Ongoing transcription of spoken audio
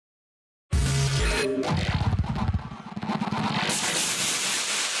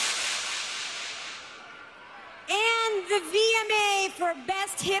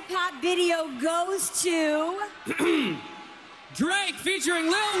Best Hip Hop Video goes to... Drake featuring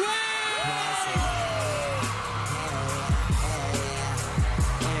Lil Wayne!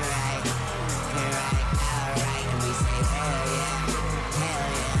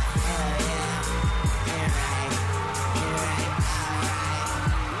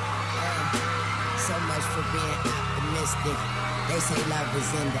 For being optimistic. They say love is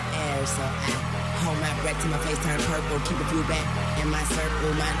in the air, so I hold my breath till my face turn purple. Keep a few back in my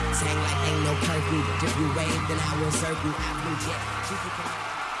circle. Mine sang like ain't no curfew. If you wave, then I will circle. I flew jet.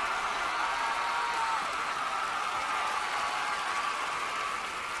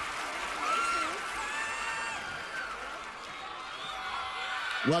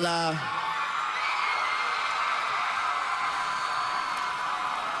 Well,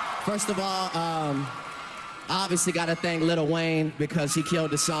 first of all, I obviously got to thank Lil Wayne because he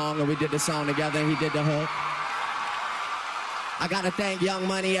killed the song and we did the song together and he did the hook. I got to thank Young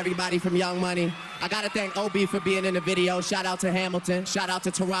Money, everybody from Young Money. I got to thank Aubrey for being in the video. Shout out to Hamilton. Shout out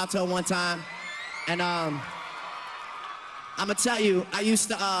to Toronto one time. And I'm going to tell you, I used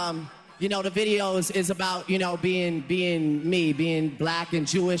to, you know, the video is about, you know, being me, being black and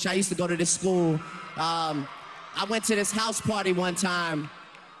Jewish. I used to go to this school. I went to this house party one time.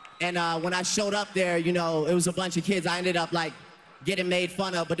 And when I showed up there, you know, it was a bunch of kids. I ended up, like, getting made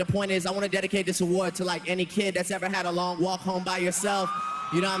fun of. But the point is, I want to dedicate this award to, like, any kid that's ever had a long walk home by yourself.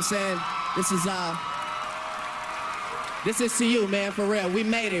 You know what I'm saying? This is to you, man, for real. We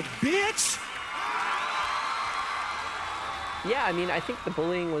made it, bitch! Yeah, I mean, I think the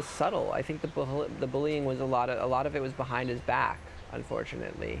bullying was subtle. I think the bullying was a lot of it was behind his back,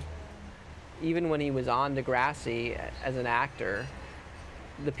 unfortunately. Even when he was on Degrassi as an actor,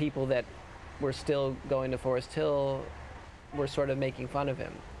 the people that were still going to Forest Hill were sort of making fun of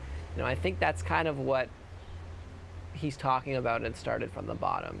him. You know, I think that's kind of what he's talking about. It started from the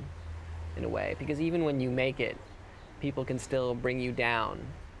bottom, in a way, because even when you make it, people can still bring you down.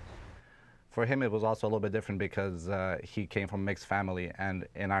 For him, it was also a little bit different because he came from a mixed family, and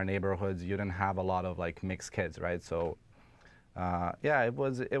in our neighborhoods, you didn't have a lot of like mixed kids, right? So, yeah, it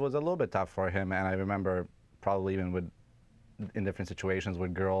was a little bit tough for him, and I remember probably even in different situations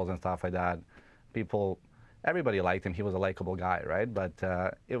with girls and stuff like that, everybody liked him. He was a likable guy, right? But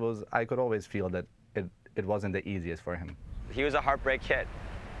I could always feel that it wasn't the easiest for him. He was a heartbreak kid.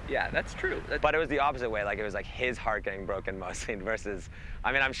 Yeah, that's true. But it was the opposite way. Like, it was like his heart getting broken mostly versus,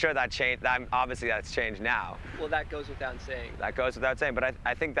 I mean, I'm sure that changed. Obviously, that's changed now. Well, that goes without saying. That goes without saying. But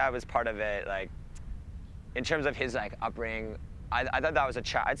I think that was part of it. Like, in terms of his like upbringing, I thought that was it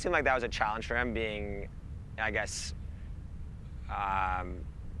seemed like that was a challenge for him, being, I guess,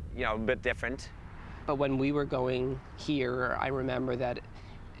 you know, a bit different. But when we were going here, I remember that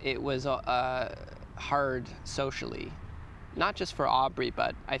it was hard socially. Not just for Aubrey,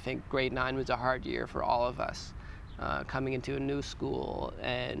 but I think grade 9 was a hard year for all of us. Coming into a new school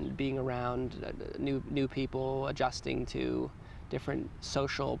and being around new people, adjusting to different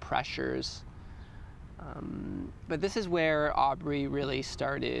social pressures. But this is where Aubrey really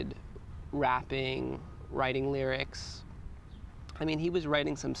started rapping, writing lyrics. I mean, he was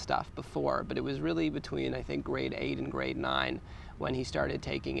writing some stuff before, but it was really between, I think, grade 8 and grade 9 when he started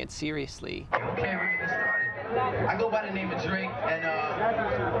taking it seriously. Okay, we're getting started. I go by the name of Drake, and you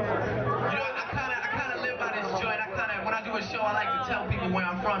know, I kind of live by this joint. When I do a show, I like to tell people where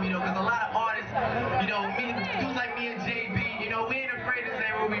I'm from, you know, because a lot of artists, you know, dudes like me and JB, you know, we ain't afraid to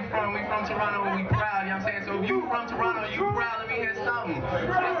say where we from. We from Toronto and we proud, you know what I'm saying? So if you from Toronto and you proud, let me hear something. You know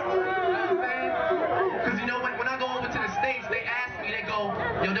what I'm saying? Because, you know, when I go over to the States, they ask me, they go,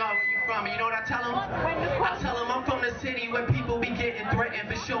 yo, dog, where you from? And you know what I tell them? I tell them I'm from the city where people be getting threatened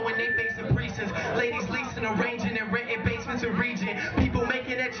for showing they face in precincts. Ladies leasing, arranging, and renting basements in region. People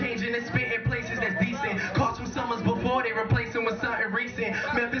making that change and spitting places that's decent. Cost from summers before they replace them with something recent.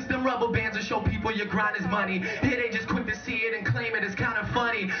 Memphis, them rubber bands will show people your grind is money. Here they just quick to see it and claim it. It's kind of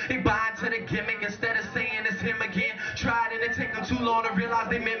funny. They buy into the gimmick instead of saying it's him again. Tried and it take them too long to realize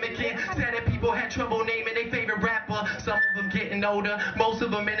they mimicking. Said that people had trouble naming their favorite rapper. Some of them getting older, most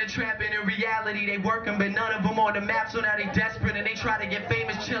of them in the trap. And in reality they working, but none of them on the map. So now they desperate and they try to get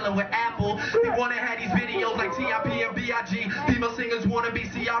famous chilling with Apple. They wanna have these videos like T.I.P. and B.I.G. Female singers wanna be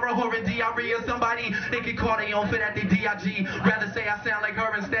Ciara or D.R.E. or somebody. They can call their own fit at their D.I.G. Rather say I sound like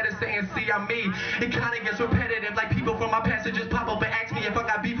her instead of saying see I'm me. It kinda gets repetitive, like people from my past that just pop up and ask me if I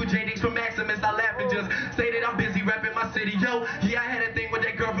got beef with JD's from Maximus. I laugh and just say that I'm busy repping my city, yo. Yeah, I had a thing with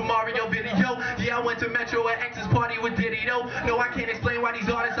that girl from Mario video. Yeah, I went to Metro at X's party with Diddy, though. No, I can't explain why these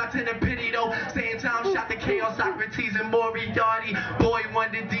artists I tend to pity, though. Saying time shot the Chaos, Socrates, and Moriarty. Boy,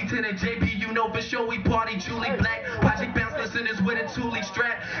 Wonder D to the JP, you know for sure we party. Julie Black, Project Bounce listeners with a Thule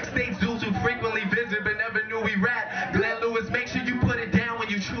strap.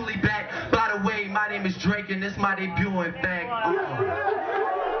 and truly back. By the way, my name is Drake, and this my debut, in fact.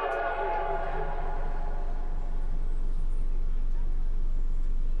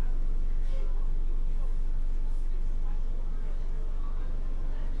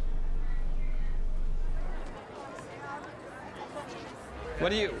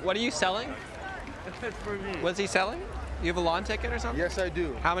 What are you selling? It's for me. What's he selling? You have a lawn ticket or something? Yes, I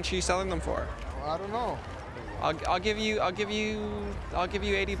do. How much are you selling them for? I don't know. I'll give you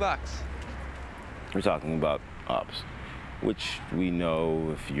 80 bucks. We're talking about Ops, which we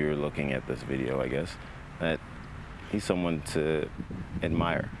know if you're looking at this video, I guess, that he's someone to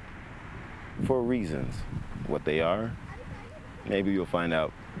admire for reasons. What they are, maybe you'll find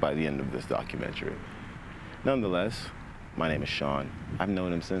out by the end of this documentary. Nonetheless, my name is Sean. I've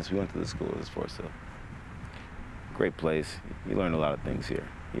known him since we went to the school at Forest Hill. Great place. You learn a lot of things here.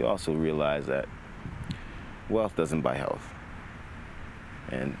 You also realize that wealth doesn't buy health.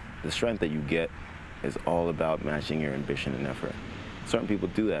 And the strength that you get is all about matching your ambition and effort. Certain people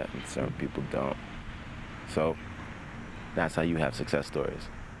do that, and certain people don't. So that's how you have success stories.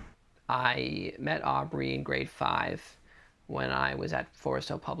 I met Aubrey in grade 5 when I was at Forest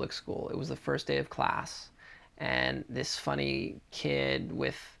Hill Public School. It was the first day of class, and this funny kid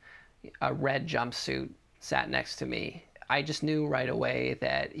with a red jumpsuit sat next to me. I just knew right away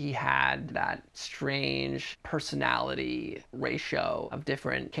that he had that strange personality ratio of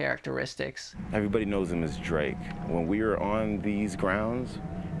different characteristics. Everybody knows him as Drake. When we were on these grounds,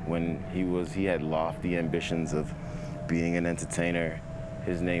 when he had lofty ambitions of being an entertainer,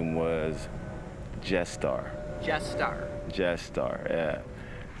 his name was Jestar. Jestar. Jestar, yeah.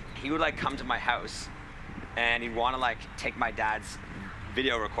 He would like come to my house and he'd want to like take my dad's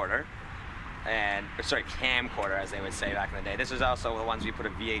video recorder and, sorry, camcorder as they would say back in the day. This was also the ones we put a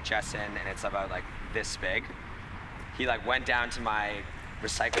VHS in and it's about like this big. He like went down to my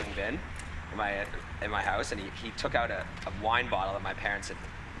recycling bin in my house and he took out a wine bottle that my parents had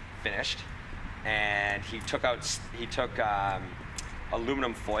finished, and he took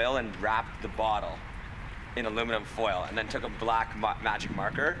aluminum foil and wrapped the bottle in aluminum foil, and then took a black magic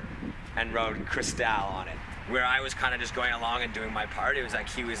marker and wrote Cristal on it. Where I was kind of just going along and doing my part, it was like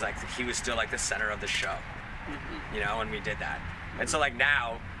he was still like the center of the show, you know, when we did that. And so like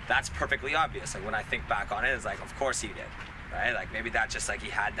now, that's perfectly obvious. Like when I think back on it, it's like, of course he did, right? Like maybe that's just like he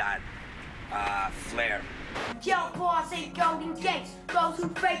had that flair. Joe boss ain't golden gates. Those who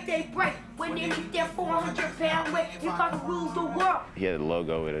fake they break. When they meet their 400-pound weight, you gotta rule the world. He had a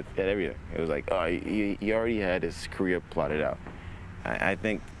logo, it had everything. It was like, oh, he already had his career plotted out. I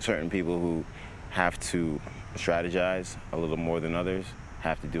think certain people who have to strategize a little more than others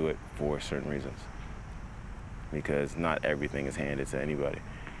have to do it for certain reasons, because not everything is handed to anybody.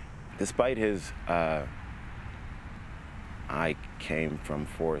 Despite his, I came from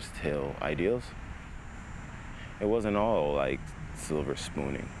Forest Hill ideals, it wasn't all like silver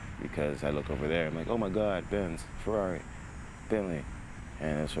spooning, because I look over there, I'm like, oh my God, Benz, Ferrari, Bentley.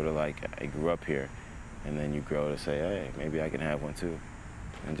 And it's sort of like, I grew up here, and then you grow to say, hey, maybe I can have one too.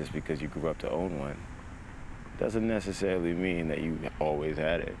 And just because you grew up to own one doesn't necessarily mean that you always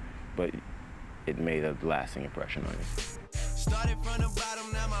had it, but it made a lasting impression on you. Started from the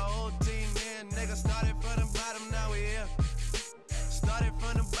bottom, now my whole team here. Nigga started from the bottom, now we here. Started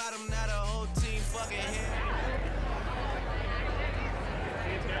from the bottom, now the whole team fucking here.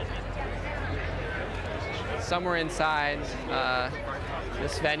 Somewhere inside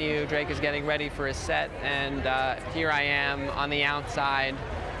this venue, Drake is getting ready for his set, and here I am on the outside.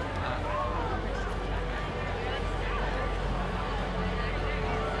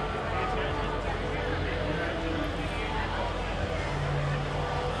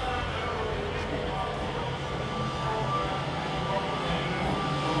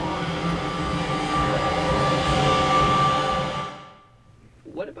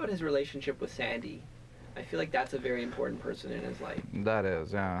 What about his relationship with Sandy? I feel like that's a very important person in his life. That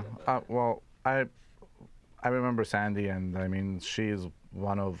is, yeah. Well, I remember Sandy, and I mean, she's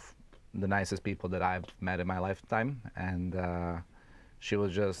one of the nicest people that I've met in my lifetime, and she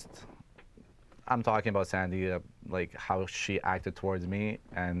was just, I'm talking about Sandy, like how she acted towards me,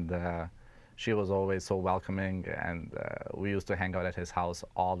 and she was always so welcoming, and we used to hang out at his house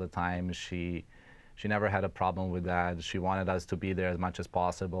all the time. She never had a problem with that. She wanted us to be there as much as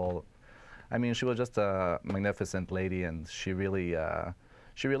possible. I mean, she was just a magnificent lady, and she really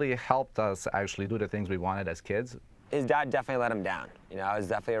helped us actually do the things we wanted as kids. His dad definitely let him down. You know, I was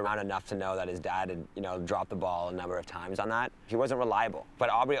definitely around enough to know that his dad had, you know, dropped the ball a number of times on that. He wasn't reliable, but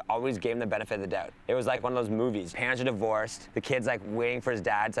Aubrey always gave him the benefit of the doubt. It was like one of those movies. Parents are divorced, the kid's like waiting for his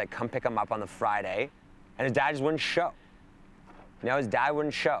dad to like come pick him up on the Friday, and his dad just wouldn't show. You know, his dad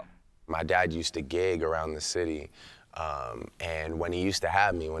wouldn't show. My dad used to gig around the city, and when he used to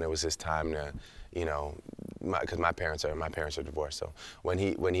have me, when it was his time to, you know, because my parents are divorced, so when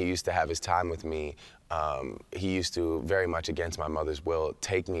he used to have his time with me, he used to, very much against my mother's will,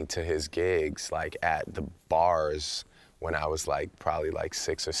 take me to his gigs, like at the bars when I was like probably like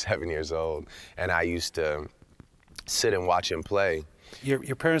 6 or 7 years old, and I used to sit and watch him play.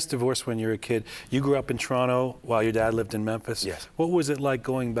 Your parents divorced when you were a kid. You grew up in Toronto while your dad lived in Memphis. Yes. What was it like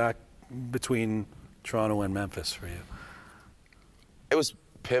going back between Toronto and Memphis for you? It was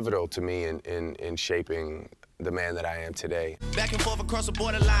pivotal to me in shaping the man that I am today. Back and forth across the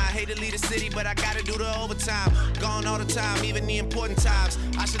borderline, hate to leave the city, but I gotta do the overtime. Gone all the time, even the important times.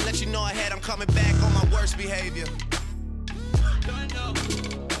 I should let you know ahead, I'm coming back on my worst behavior.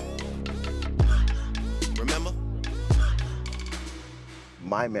 Remember?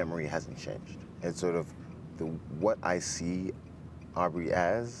 My memory hasn't changed. It's sort of what I see Aubrey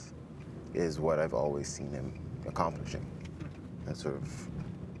as is what I've always seen him accomplishing. And sort of,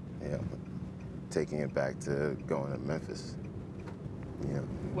 you know, taking it back to going to Memphis. You know.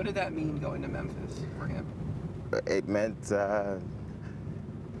 What did that mean, going to Memphis for him? It meant,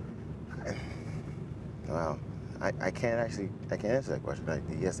 wow. I can't answer that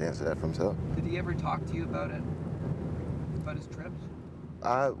question. He has to answer that for himself. Did he ever talk to you about it? About his trips?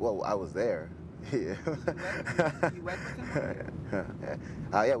 Well, I was there. Yeah. You went with him?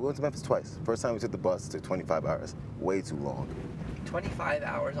 Yeah, we went to Memphis twice. First time we took the bus, it took 25 hours. Way too long. 25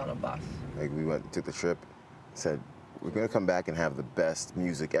 hours on a bus. Like, we took the trip, said, we're gonna come back and have the best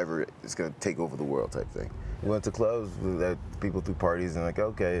music ever. It's gonna take over the world type thing. We went to clubs, people threw parties, and like,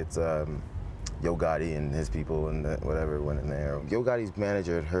 okay, it's Yo Gotti and his people and whatever went in there. Yo Gotti's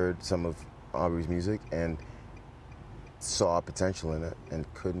manager had heard some of Aubrey's music and saw potential in it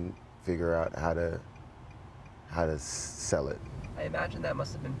and couldn't figure out how to sell it. I imagine that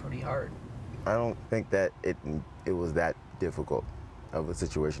must have been pretty hard. I don't think that it was that difficult of a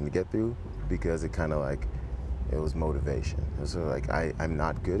situation to get through, because it kind of like, it was motivation. It was sort of like, I'm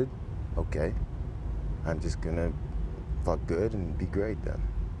not good, okay. I'm just gonna fuck good and be great then.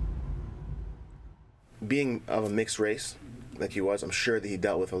 Being of a mixed race, like he was, I'm sure that he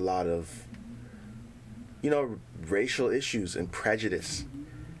dealt with a lot of, you know, racial issues and prejudice.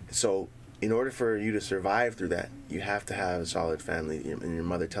 So in order for you to survive through that, you have to have a solid family and your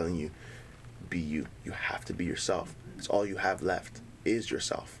mother telling you, be you. You have to be yourself. It's all you have left is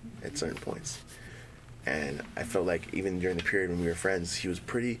yourself at certain points. And I felt like even during the period when we were friends, he was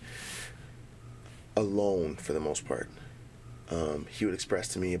pretty alone for the most part. He would express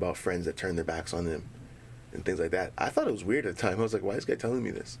to me about friends that turned their backs on him and things like that. I thought it was weird at the time. I was like, why is this guy telling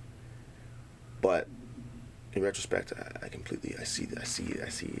me this? But in retrospect, I see it.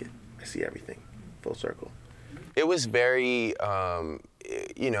 I see everything full circle. It was very,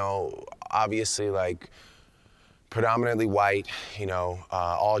 you know, obviously like predominantly white, you know,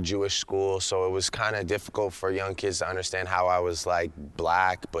 all Jewish school, so it was kind of difficult for young kids to understand how I was like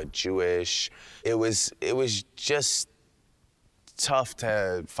black but Jewish. It was just tough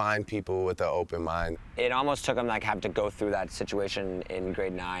to find people with an open mind. It almost took him like having to go through that situation in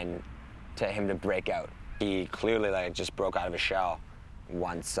grade 9 to him to break out. He clearly like just broke out of his shell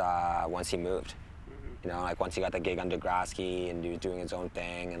once he moved. You know, like once he got the gig on Degrassi and he was doing his own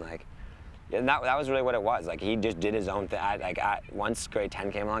thing, and like, and that was really what it was. Like he just did his own thing. Once grade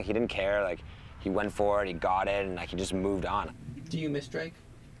 10 came along, he didn't care. Like he went for it, he got it, and like he just moved on. Do you miss Drake?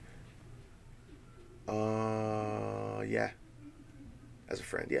 Yeah. As a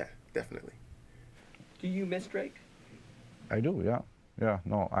friend, yeah, definitely. Do you miss Drake? I do, yeah. Yeah,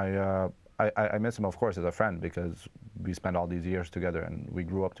 no, I miss him, of course, as a friend, because we spent all these years together and we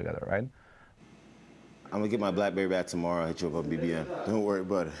grew up together, right? I'm gonna get my BlackBerry back tomorrow. I'll hit you up on BBM. Don't worry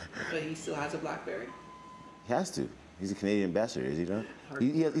about it. But he still has a BlackBerry? He has to. He's a Canadian ambassador, is he not?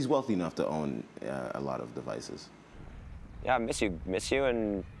 He's wealthy enough to own a lot of devices. Yeah, I miss you,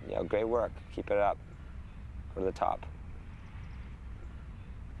 and you know, great work. Keep it up. Go to the top.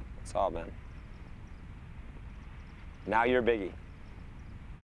 That's all, man. Now you're Biggie.